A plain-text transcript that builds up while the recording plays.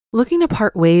Looking to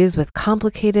part ways with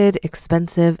complicated,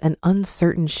 expensive, and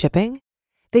uncertain shipping?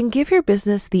 Then give your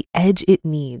business the edge it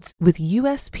needs with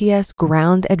USPS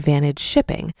Ground Advantage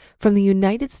shipping from the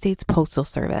United States Postal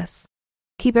Service.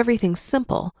 Keep everything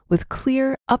simple with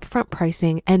clear, upfront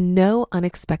pricing and no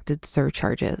unexpected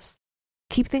surcharges.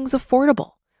 Keep things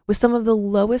affordable with some of the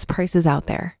lowest prices out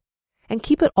there. And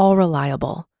keep it all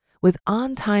reliable with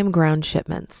on-time ground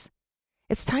shipments.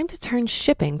 It's time to turn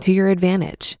shipping to your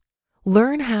advantage.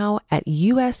 Learn how at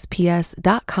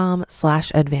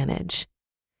USPS.com/advantage.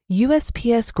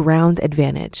 USPS Ground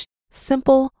Advantage.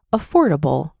 Simple,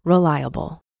 affordable,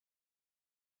 reliable.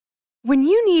 When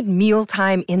you need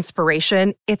mealtime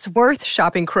inspiration, it's worth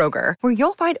shopping Kroger, where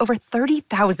you'll find over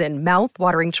 30,000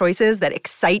 mouth-watering choices that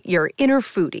excite your inner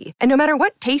foodie. And no matter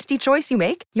what tasty choice you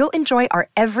make, you'll enjoy our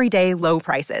everyday low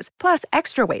prices, plus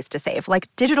extra ways to save, like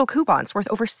digital coupons worth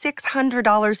over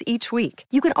 $600 each week.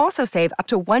 You can also save up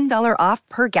to $1 off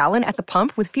per gallon at the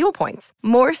pump with fuel points.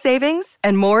 More savings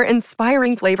and more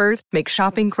inspiring flavors make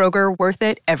shopping Kroger worth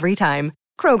it every time.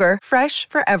 Kroger, fresh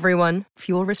for everyone.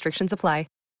 Fuel restrictions apply.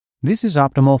 This is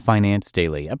Optimal Finance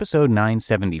Daily, episode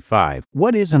 975,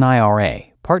 What is an IRA?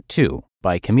 Part 2,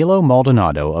 by Camilo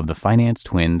Maldonado of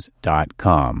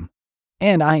thefinancetwins.com.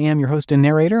 And I am your host and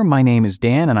narrator. My name is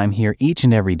Dan, and I'm here each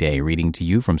and every day reading to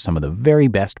you from some of the very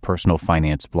best personal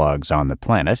finance blogs on the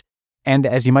planet. And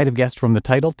as you might have guessed from the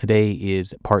title, today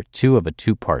is part 2 of a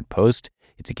 2-part post.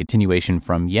 It's a continuation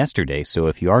from yesterday, so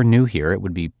if you are new here, it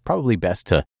would be probably best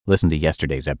to listen to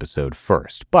yesterday's episode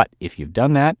first. But if you've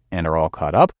done that and are all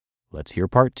caught up, let's hear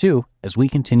part 2 as we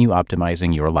continue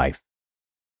optimizing your life.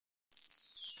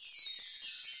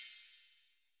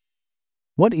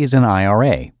 What is an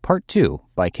IRA? Part 2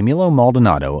 by Camilo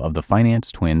Maldonado of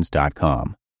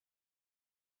thefinancetwins.com.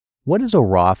 What is a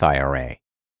Roth IRA?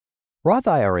 Roth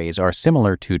IRAs are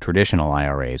similar to traditional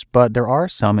IRAs, but there are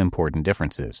some important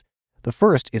differences. The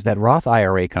first is that Roth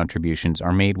IRA contributions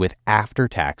are made with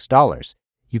after-tax dollars.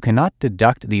 You cannot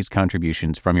deduct these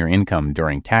contributions from your income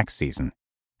during tax season.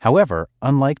 However,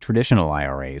 unlike traditional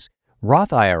IRAs,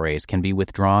 Roth IRAs can be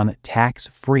withdrawn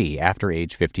tax-free after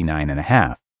age 59 and a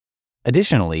half.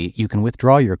 Additionally, you can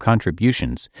withdraw your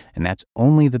contributions, and that's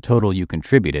only the total you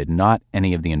contributed, not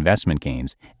any of the investment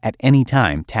gains, at any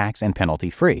time tax and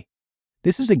penalty-free.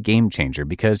 This is a game changer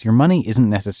because your money isn't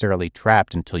necessarily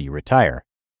trapped until you retire.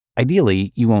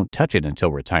 Ideally, you won't touch it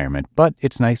until retirement, but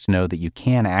it's nice to know that you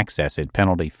can access it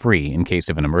penalty-free in case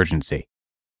of an emergency.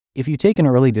 If you take an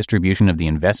early distribution of the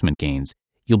investment gains,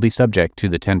 you'll be subject to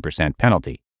the 10%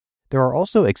 penalty. There are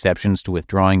also exceptions to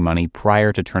withdrawing money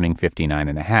prior to turning 59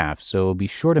 and a half, so be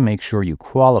sure to make sure you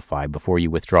qualify before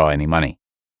you withdraw any money.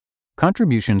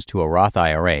 Contributions to a Roth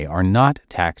IRA are not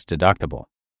tax deductible.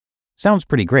 Sounds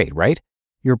pretty great, right?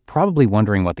 You're probably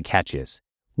wondering what the catch is.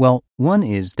 Well, one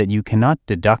is that you cannot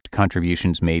deduct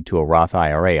contributions made to a Roth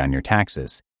IRA on your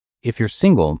taxes. If you're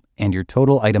single and your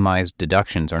total itemized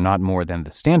deductions are not more than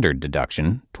the standard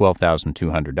deduction,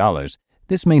 $12,200,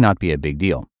 this may not be a big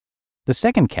deal. The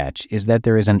second catch is that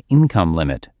there is an income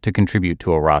limit to contribute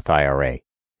to a Roth IRA.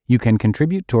 You can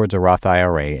contribute towards a Roth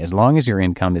IRA as long as your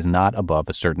income is not above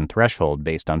a certain threshold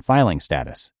based on filing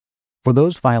status. For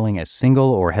those filing as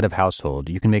single or head of household,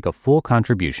 you can make a full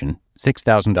contribution,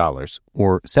 $6,000,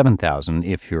 or $7,000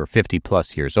 if you're 50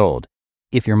 plus years old.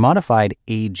 If your modified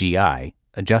AGI,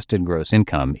 adjusted gross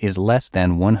income, is less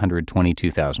than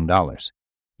 $122,000.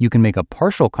 You can make a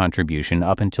partial contribution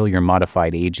up until your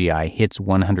modified AGI hits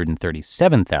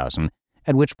 $137,000,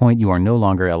 at which point you are no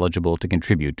longer eligible to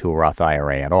contribute to a Roth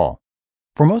IRA at all.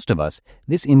 For most of us,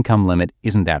 this income limit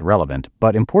isn't that relevant,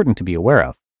 but important to be aware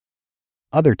of.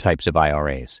 Other types of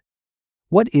IRAs.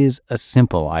 What is a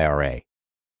simple IRA?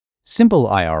 Simple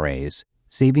IRAs,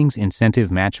 Savings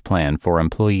Incentive Match Plan for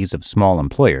employees of small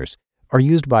employers, are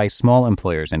used by small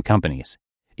employers and companies.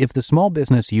 If the small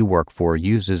business you work for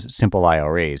uses simple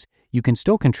IRAs, you can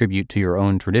still contribute to your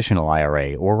own traditional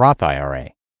IRA or Roth IRA.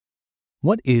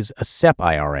 What is a SEP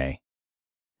IRA?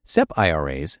 SEP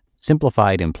IRAs,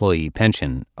 Simplified Employee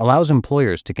Pension, allows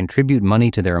employers to contribute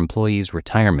money to their employees'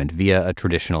 retirement via a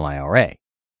traditional IRA.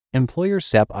 Employer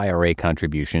SEP IRA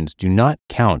contributions do not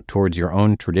count towards your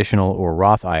own traditional or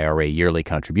Roth IRA yearly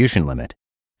contribution limit.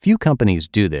 Few companies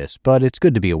do this, but it's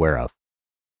good to be aware of.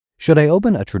 Should I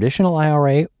open a traditional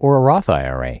IRA or a Roth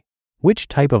IRA? Which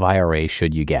type of IRA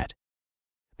should you get?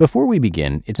 Before we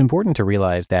begin, it's important to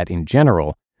realize that in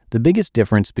general, the biggest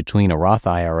difference between a Roth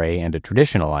IRA and a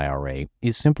traditional IRA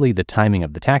is simply the timing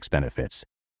of the tax benefits.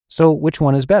 So which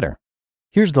one is better?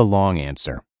 Here's the long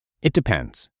answer. It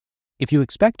depends. If you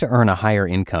expect to earn a higher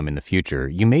income in the future,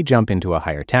 you may jump into a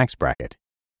higher tax bracket.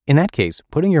 In that case,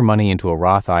 putting your money into a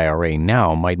Roth IRA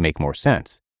now might make more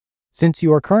sense. Since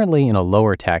you are currently in a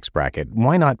lower tax bracket,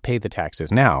 why not pay the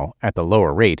taxes now at the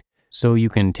lower rate so you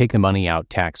can take the money out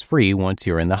tax-free once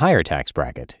you're in the higher tax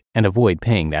bracket and avoid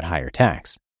paying that higher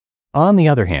tax? On the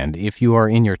other hand, if you are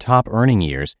in your top earning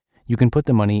years, you can put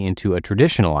the money into a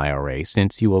traditional IRA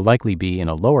since you will likely be in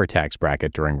a lower tax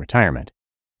bracket during retirement.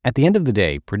 At the end of the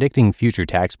day, predicting future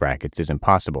tax brackets is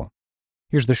impossible.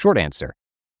 Here's the short answer.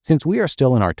 Since we are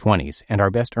still in our 20s and our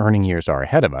best earning years are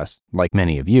ahead of us, like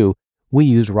many of you, we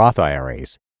use Roth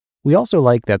IRAs. We also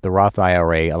like that the Roth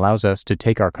IRA allows us to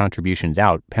take our contributions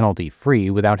out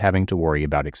penalty-free without having to worry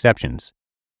about exceptions.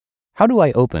 How do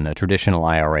I open a traditional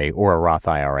IRA or a Roth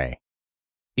IRA?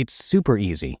 It's super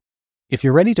easy. If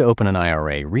you're ready to open an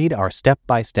IRA, read our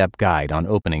step-by-step guide on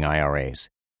opening IRAs.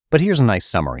 But here's a nice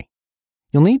summary.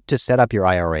 You'll need to set up your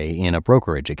IRA in a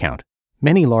brokerage account.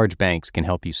 Many large banks can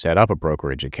help you set up a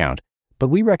brokerage account, but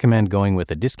we recommend going with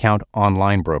a discount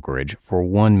online brokerage for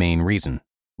one main reason: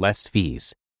 less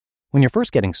fees. When you're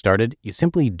first getting started, you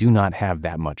simply do not have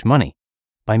that much money.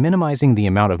 By minimizing the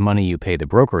amount of money you pay the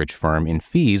brokerage firm in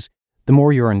fees, the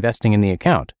more you're investing in the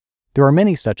account. There are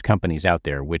many such companies out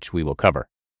there, which we will cover.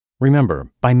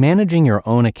 Remember, by managing your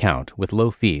own account with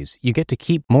low fees, you get to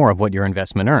keep more of what your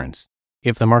investment earns.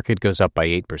 If the market goes up by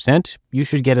 8%, you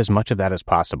should get as much of that as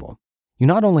possible. You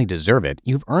not only deserve it,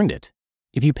 you've earned it.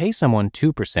 If you pay someone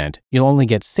 2%, you'll only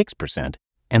get 6%,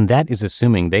 and that is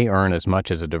assuming they earn as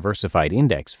much as a diversified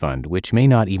index fund, which may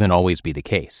not even always be the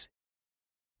case.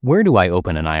 Where do I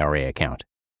open an IRA account?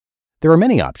 There are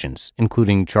many options,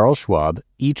 including Charles Schwab,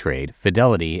 E-Trade,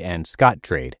 Fidelity, and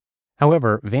Scottrade.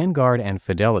 However, Vanguard and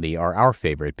Fidelity are our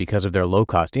favorite because of their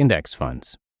low-cost index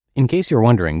funds. In case you're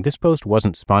wondering, this post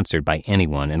wasn't sponsored by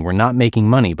anyone and we're not making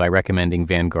money by recommending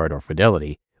Vanguard or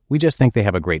Fidelity. We just think they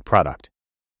have a great product.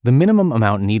 The minimum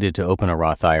amount needed to open a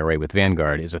Roth IRA with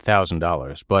Vanguard is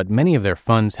 $1,000, but many of their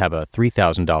funds have a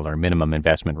 $3,000 minimum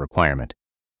investment requirement.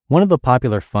 One of the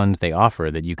popular funds they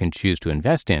offer that you can choose to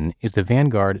invest in is the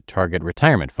Vanguard Target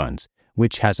Retirement Funds,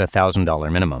 which has a $1,000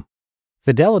 minimum.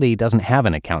 Fidelity doesn't have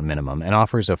an account minimum and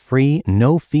offers a free,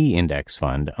 no-fee index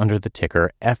fund under the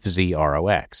ticker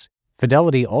FZROX.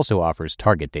 Fidelity also offers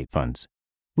target date funds.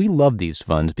 We love these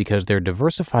funds because they're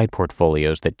diversified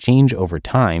portfolios that change over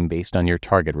time based on your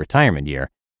target retirement year,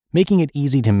 making it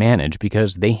easy to manage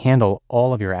because they handle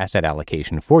all of your asset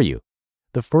allocation for you.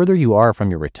 The further you are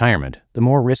from your retirement, the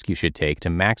more risk you should take to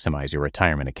maximize your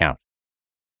retirement account.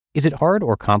 Is it hard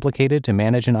or complicated to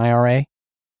manage an IRA?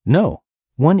 No.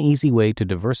 One easy way to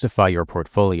diversify your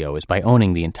portfolio is by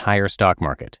owning the entire stock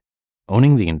market.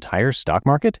 Owning the entire stock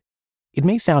market? It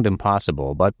may sound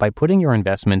impossible, but by putting your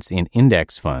investments in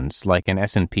index funds like an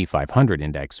S&P 500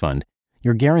 index fund,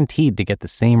 you're guaranteed to get the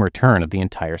same return of the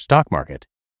entire stock market.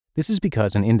 This is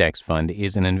because an index fund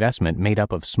is an investment made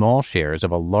up of small shares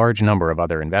of a large number of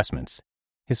other investments.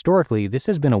 Historically, this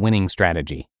has been a winning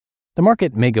strategy. The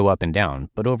market may go up and down,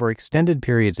 but over extended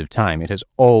periods of time, it has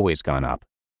always gone up.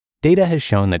 Data has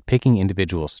shown that picking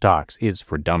individual stocks is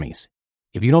for dummies.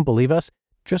 If you don't believe us,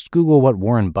 just Google what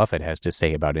Warren Buffett has to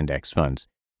say about index funds.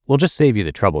 We'll just save you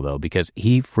the trouble, though, because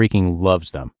he freaking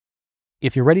loves them.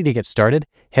 If you're ready to get started,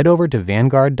 head over to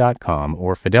Vanguard.com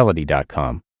or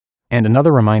Fidelity.com. And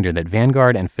another reminder that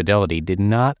Vanguard and Fidelity did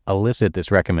not elicit this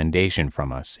recommendation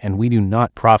from us, and we do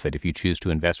not profit if you choose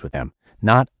to invest with them.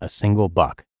 Not a single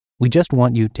buck. We just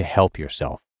want you to help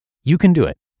yourself. You can do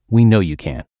it. We know you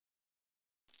can.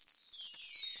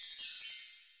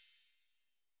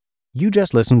 You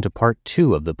just listened to part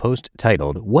 2 of the post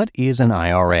titled, What is an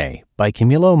IRA? By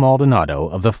Camilo Maldonado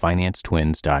of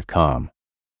thefinancetwins.com.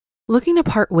 Looking to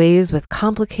part ways with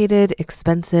complicated,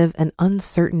 expensive, and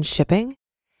uncertain shipping?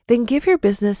 Then give your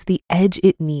business the edge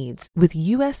it needs with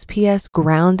USPS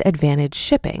Ground Advantage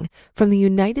shipping from the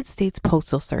United States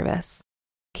Postal Service.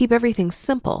 Keep everything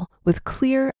simple with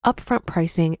clear, upfront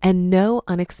pricing and no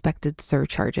unexpected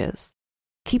surcharges.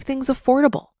 Keep things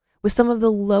affordable with some of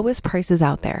the lowest prices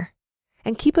out there.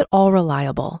 And keep it all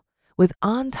reliable with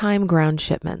on-time ground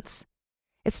shipments.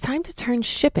 It's time to turn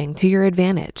shipping to your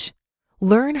advantage.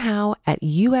 Learn how at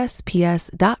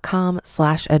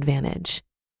USPS.com/advantage.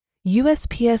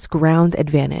 USPS Ground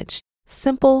Advantage.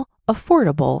 Simple,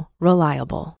 affordable,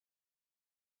 reliable.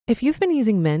 If you've been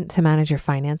using Mint to manage your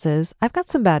finances, I've got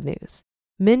some bad news.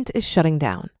 Mint is shutting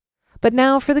down. But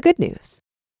now for the good news.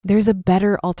 There's a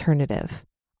better alternative.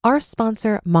 Our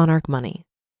sponsor, Monarch Money.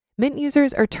 Mint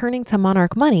users are turning to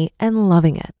Monarch Money and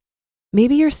loving it.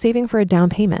 Maybe you're saving for a down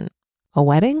payment, a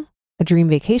wedding, a dream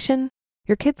vacation,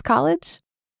 your kids' college.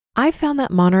 I've found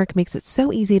that Monarch makes it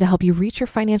so easy to help you reach your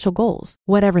financial goals,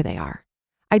 whatever they are.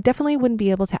 I definitely wouldn't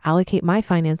be able to allocate my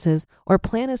finances or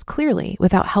plan as clearly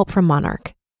without help from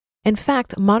Monarch. In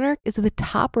fact, Monarch is the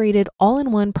top-rated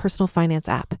all-in-one personal finance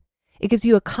app. It gives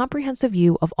you a comprehensive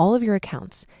view of all of your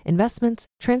accounts, investments,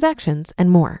 transactions, and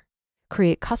more.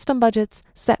 Create custom budgets,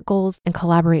 set goals, and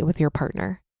collaborate with your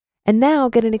partner. And now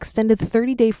get an extended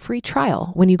 30-day free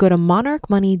trial when you go to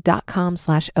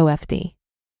monarchmoney.com/OFD.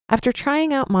 After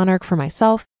trying out Monarch for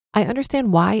myself, I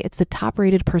understand why it's the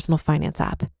top-rated personal finance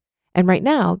app. And right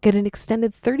now, get an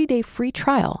extended 30-day free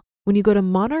trial when you go to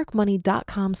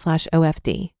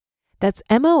monarchmoney.com/OFD. That's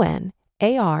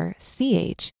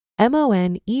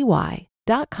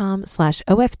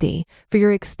monarchmoney.com/OFD for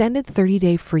your extended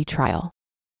 30-day free trial.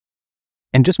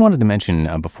 And just wanted to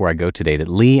mention before I go today that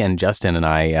Lee and Justin and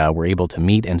I were able to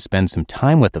meet and spend some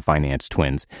time with the finance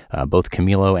twins, both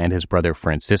Camilo and his brother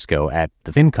Francisco, at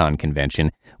the FinCon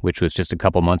convention, which was just a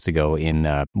couple months ago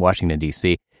in Washington,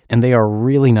 D.C., and they are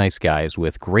really nice guys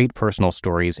with great personal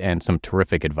stories and some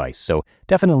terrific advice. So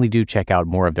definitely do check out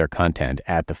more of their content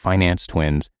at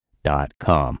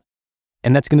thefinancetwins.com.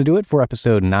 And that's going to do it for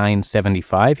episode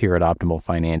 975 here at Optimal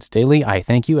Finance Daily. I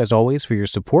thank you, as always, for your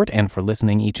support and for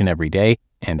listening each and every day.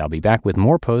 And I'll be back with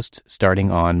more posts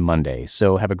starting on Monday.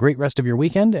 So have a great rest of your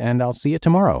weekend, and I'll see you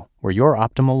tomorrow, where your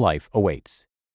optimal life awaits.